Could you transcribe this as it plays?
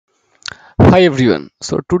Hi everyone.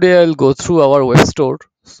 So today I'll go through our web store.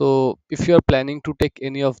 So if you are planning to take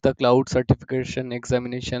any of the cloud certification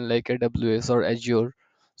examination like AWS or Azure,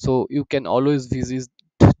 so you can always visit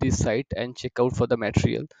this site and check out for the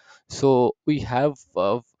material. So we have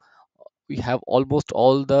almost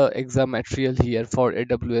all the exam material here for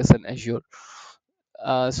AWS and Azure.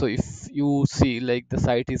 So if you see, like, the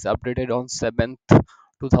site is updated on 7th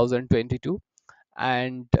 2022,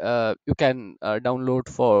 and you can download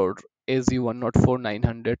for AZ104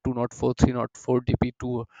 900 204 304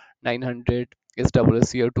 DP2 900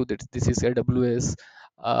 SWSCR2, that this is AWS.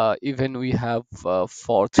 Even we have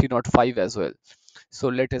for 305 as well. So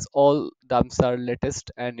latest, all dumps are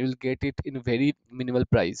latest, and you'll get it in very minimal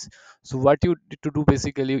price. So what you need to do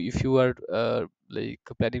basically, if you are like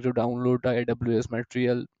planning to download the AWS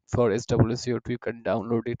material for SWSCR2, you can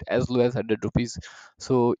download it as low as 100 rupees.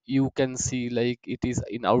 So you can see, like, it is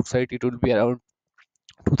in outside, it will be around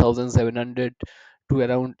 2700 to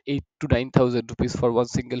around 8 to 9000 rupees for one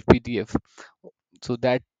single PDF. So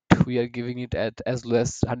that we are giving it at as low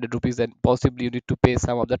as 100 rupees, and possibly you need to pay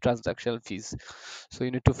some of the transactional fees. So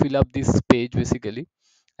you need to fill up this page basically,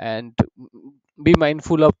 and be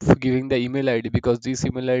mindful of giving the email ID, because this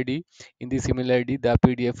email ID, in this email ID the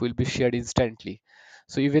PDF will be shared instantly.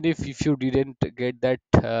 So even if you didn't get that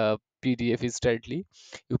PDF instantly,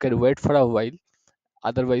 you can wait for a while.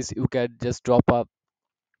 Otherwise you can just drop a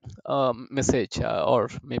message, or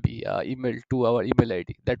maybe email to our email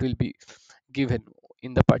ID that will be given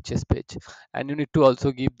in the purchase page. And you need to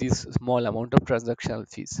also give this small amount of transactional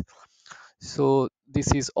fees. So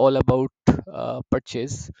this is all about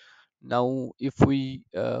purchase. Now if we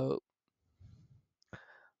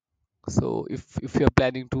if you're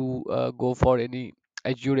planning to go for any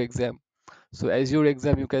Azure exam, so Azure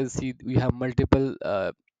exam, you can see we have multiple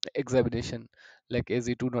examination, like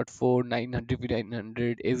AZ204 900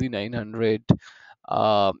 V900 AZ900,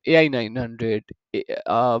 AI 900,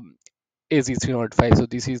 AZ305. So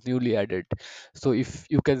this is newly added. So if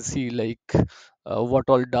you can see, like, what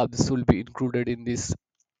all dubs will be included in this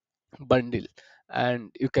bundle, and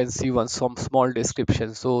you can see one some small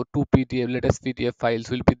description. So two PDF latest PDF files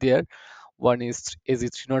will be there. One is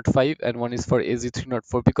AZ305 and one is for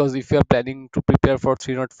AZ304, because if you are planning to prepare for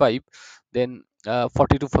 305, then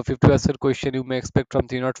 40 to 50% question you may expect from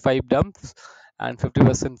 305 dumps, and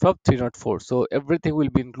 50% from 304. So everything will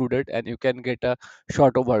be included, and you can get a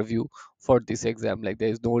short overview for this exam, like there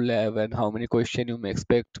is no lab and how many question you may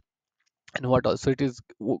expect and what also. It is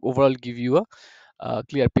overall give you a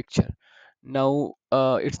clear picture. Now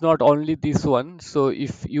it's not only this one. So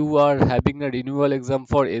if you are having a renewal exam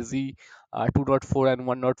for AZ 204 and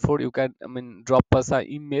 104, you can, I mean, drop us an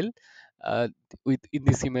email uh, with in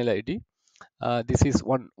this email ID. This is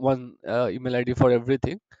one email ID for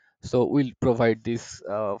everything. So we'll provide this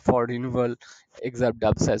for renewal exam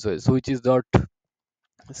dubs as well, so which is not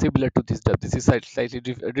similar to this dub. This is slightly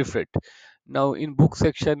different. Now in book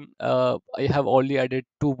section, I have only added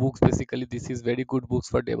two books basically. This is very good books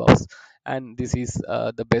for DevOps, and this is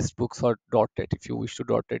the best books for .NET. If you wish to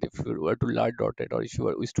 .NET, if you were to learn .NET, or if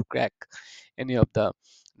you wish to crack any of the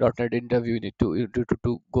 .NET interview, you need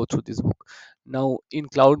to go through this book. Now in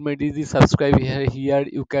Cloud Medisi, subscribe here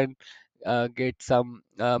you can get some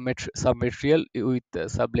material with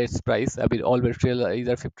some less price. I mean, all material are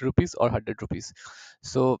either 50 rupees or 100 rupees.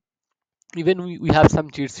 So even we have some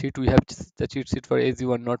cheat sheet. We have the cheat sheet for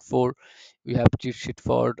AZ104. We have cheat sheet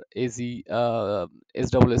for AZ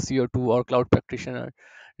SWSCO2 or Cloud Practitioner.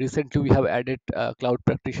 Recently we have added Cloud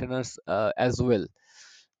Practitioners as well,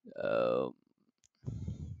 uh,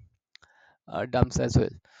 dumps as well.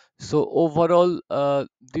 So overall,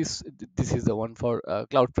 this is the one for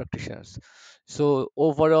Cloud Practitioners. So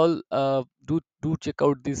overall, do check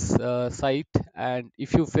out this site, and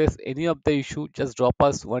if you face any of the issue, just drop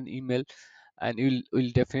us one email, and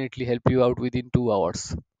we'll definitely help you out within 2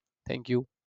 hours. Thank you.